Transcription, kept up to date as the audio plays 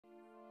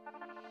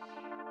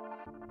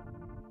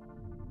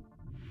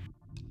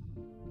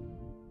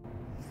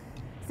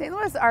St.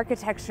 Louis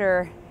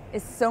architecture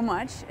is so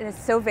much, it is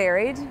so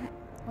varied.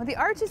 Well, the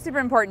arch is super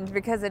important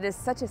because it is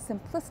such a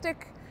simplistic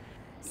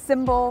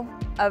symbol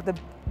of the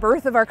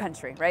birth of our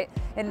country, right?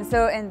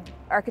 And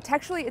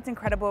architecturally it's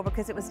incredible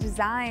because it was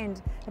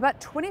designed about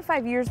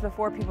 25 years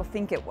before people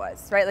think it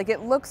was, right? Like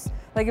it looks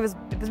like it was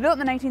built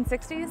in the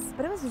 1960s,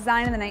 but it was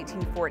designed in the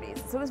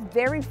 1940s. So it was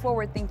very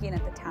forward thinking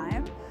at the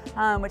time,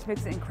 which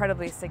makes it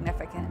incredibly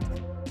significant.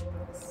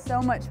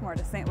 So much more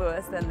to St.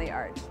 Louis than the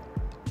arch.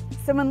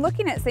 So when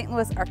looking at St.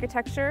 Louis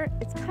architecture,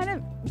 it's kind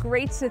of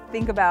great to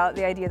think about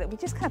the idea that we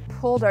just kind of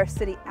pulled our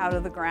city out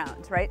of the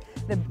ground, right?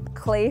 The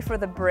clay for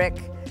the brick,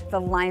 the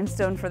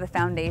limestone for the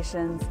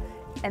foundations,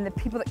 and the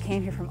people that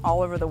came here from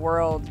all over the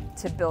world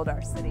to build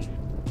our city.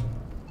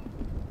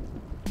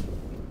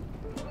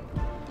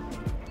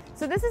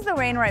 So this is the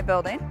Wainwright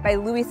Building by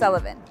Louis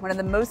Sullivan, one of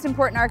the most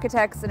important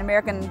architects in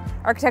American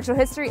architectural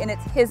history, and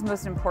it's his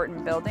most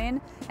important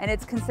building, and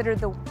it's considered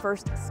the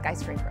first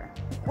skyscraper.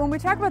 When we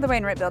talk about the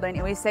Wainwright Building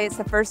and we say it's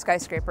the first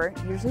skyscraper,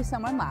 usually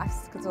someone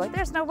laughs because they're like,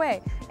 there's no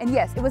way. And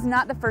yes, it was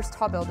not the first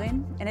tall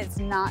building, and it's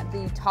not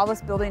the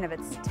tallest building of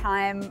its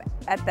time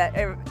at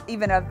that,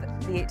 even of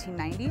the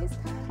 1890s.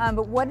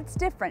 But what it's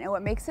different and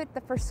what makes it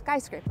the first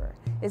skyscraper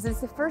is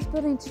it's the first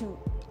building to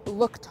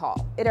look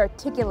tall. It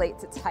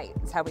articulates its height,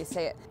 is how we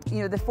say it. You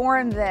know, the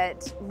form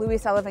that Louis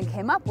Sullivan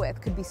came up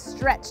with could be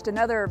stretched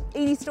another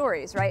 80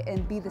 stories, right,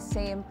 and be the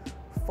same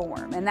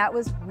form, and that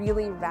was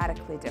really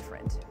radically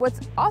different. What's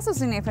also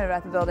significant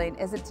about the building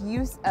is its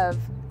use of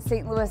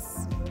St.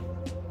 Louis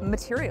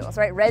materials,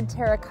 right? Red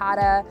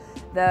terracotta,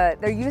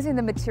 they're using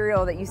the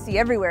material that you see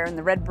everywhere in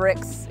the red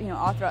bricks, you know,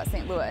 all throughout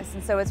St. Louis.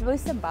 And so it's really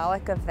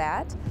symbolic of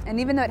that. And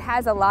even though it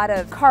has a lot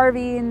of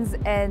carvings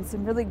and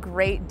some really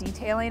great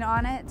detailing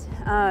on it,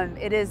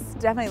 it is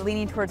definitely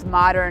leaning towards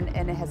modern,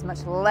 and it has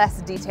much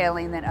less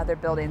detailing than other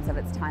buildings of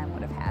its time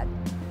would have had.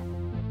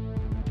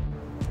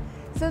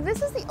 So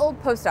this is the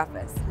old post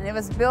office, and it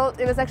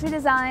was actually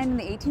designed in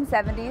the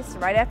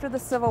 1870s, right after the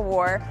Civil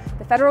War.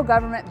 The federal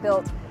government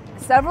built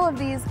several of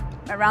these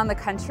around the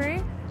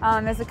country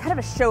as a kind of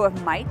a show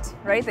of might,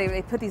 right?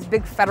 They put these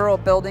big federal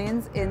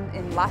buildings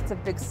in lots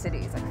of big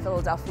cities like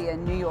Philadelphia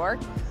and New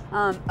York.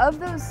 Of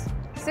those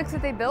 6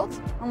 that they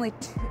built, only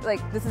 2,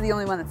 this is the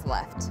only one that's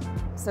left.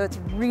 So it's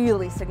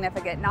really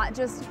significant, not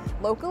just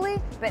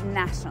locally, but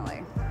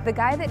nationally. The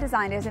guy that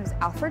designed it, his name is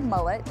Alfred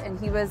Mullett, and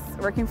he was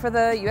working for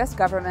the US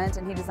government,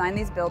 and he designed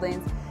these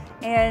buildings.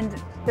 And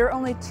there are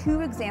only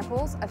 2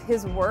 examples of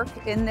his work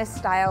in this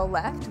style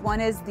left. One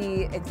is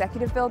the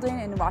Executive Building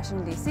in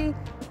Washington, D.C.,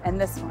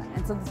 and this one.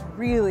 And so it's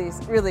really,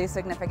 really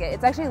significant.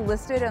 It's actually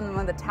listed in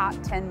one of the top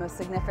 10 most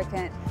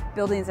significant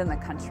buildings in the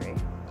country.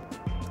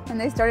 And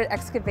they started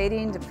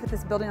excavating to put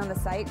this building on the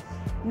site.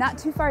 Not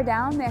too far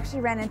down, they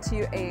actually ran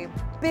into a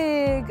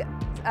big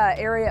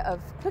area of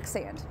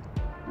quicksand.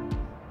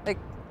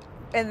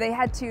 And they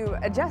had to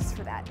adjust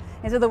for that.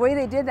 And so the way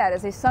they did that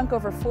is they sunk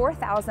over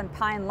 4,000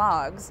 pine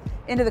logs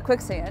into the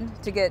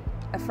quicksand to get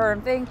a firm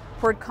thing,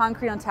 poured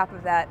concrete on top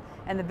of that,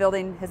 and the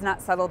building has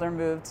not settled or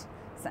moved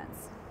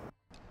since.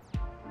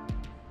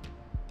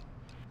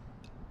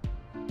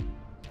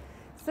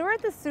 So we're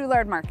at the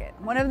Soulard Market,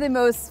 one of the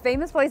most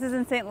famous places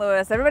in St.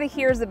 Louis. Everybody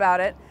hears about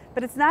it,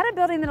 but it's not a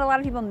building that a lot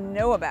of people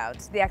know about.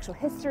 The actual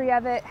history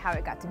of it, how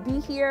it got to be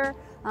here,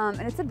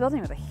 and it's a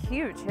building with a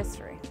huge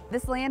history.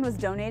 This land was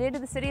donated to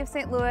the city of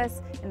St.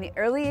 Louis in the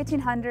early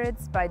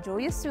 1800s by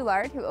Julia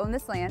Soulard, who owned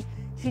this land.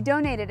 She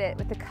donated it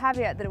with the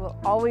caveat that it will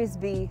always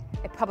be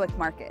a public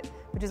market,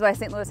 which is why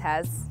St. Louis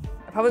has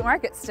a public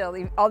market still,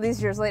 all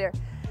these years later.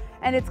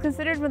 And it's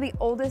considered one of the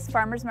oldest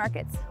farmers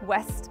markets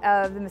west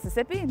of the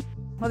Mississippi.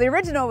 Well, the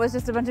original was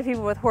just a bunch of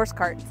people with horse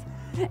carts.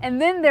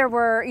 And then there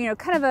were, you know,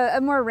 kind of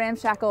a more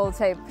ramshackle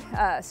type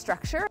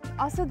structure.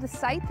 Also, the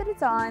site that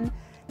it's on,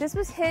 this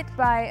was hit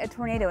by a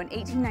tornado in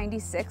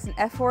 1896. An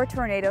F4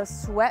 tornado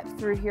swept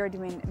through here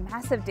doing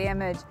massive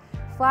damage,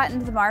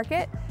 flattened the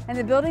market, and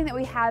the building that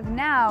we have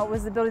now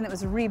was the building that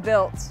was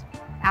rebuilt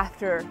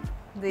after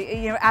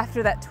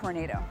that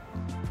tornado.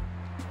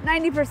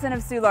 90%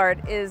 of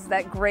Soulard is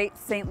that great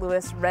St.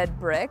 Louis red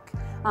brick.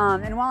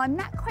 And while I'm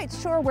not quite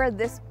sure where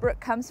this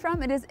brick comes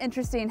from, it is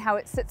interesting how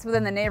it sits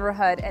within the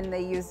neighborhood and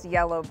they used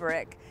yellow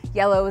brick,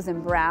 yellows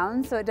and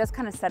browns, so it does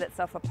kind of set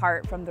itself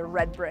apart from the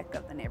red brick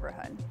of the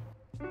neighborhood.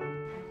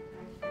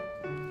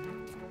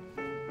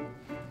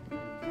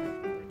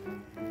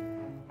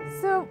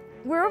 So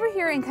we're over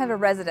here in kind of a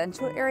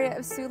residential area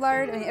of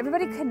Soulard. I mean,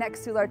 everybody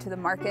connects Soulard to the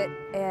market,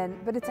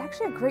 but it's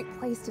actually a great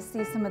place to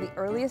see some of the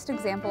earliest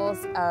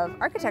examples of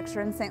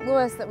architecture in St.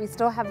 Louis that we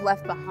still have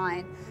left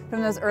behind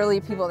from those early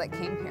people that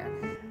came here.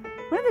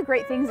 One of the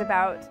great things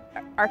about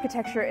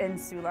architecture in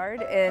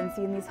Soulard and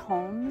seeing these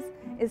homes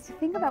is to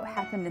think about what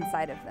happened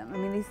inside of them. I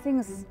mean, these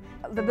things,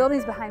 the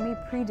buildings behind me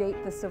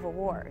predate the Civil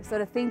War. So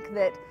to think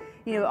that,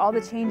 you know, all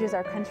the changes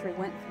our country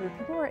went through,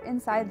 people were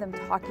inside them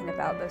talking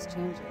about those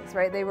changes,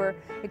 right? They were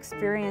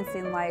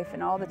experiencing life,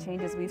 and all the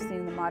changes we've seen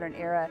in the modern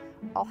era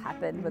all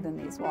happened within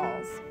these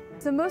walls.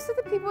 So most of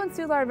the people in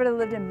Soulard would have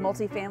lived in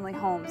multifamily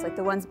homes like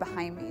the ones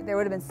behind me. There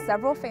would have been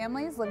several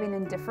families living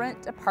in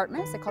different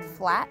apartments. They're called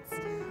flats.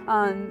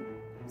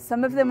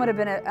 Some of them would have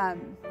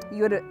been,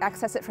 you would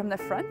access it from the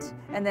front,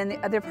 and then the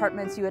other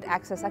apartments you would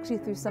access actually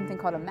through something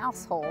called a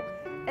mouse hole.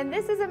 And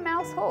this is a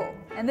mouse hole.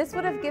 And this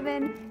would have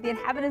given the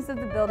inhabitants of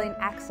the building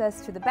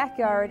access to the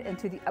backyard and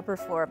to the upper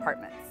floor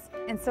apartments.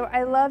 And so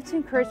I love to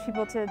encourage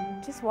people to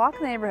just walk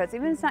in the neighborhoods,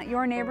 even if it's not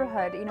your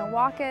neighborhood,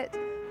 walk it,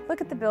 look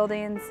at the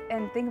buildings,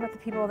 and think about the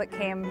people that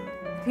came,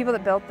 the people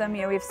that built them. We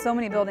have so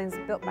many buildings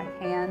built by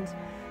hand,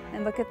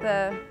 and look at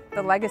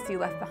the legacy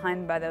left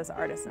behind by those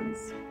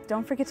artisans.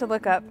 Don't forget to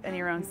look up in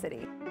your own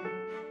city.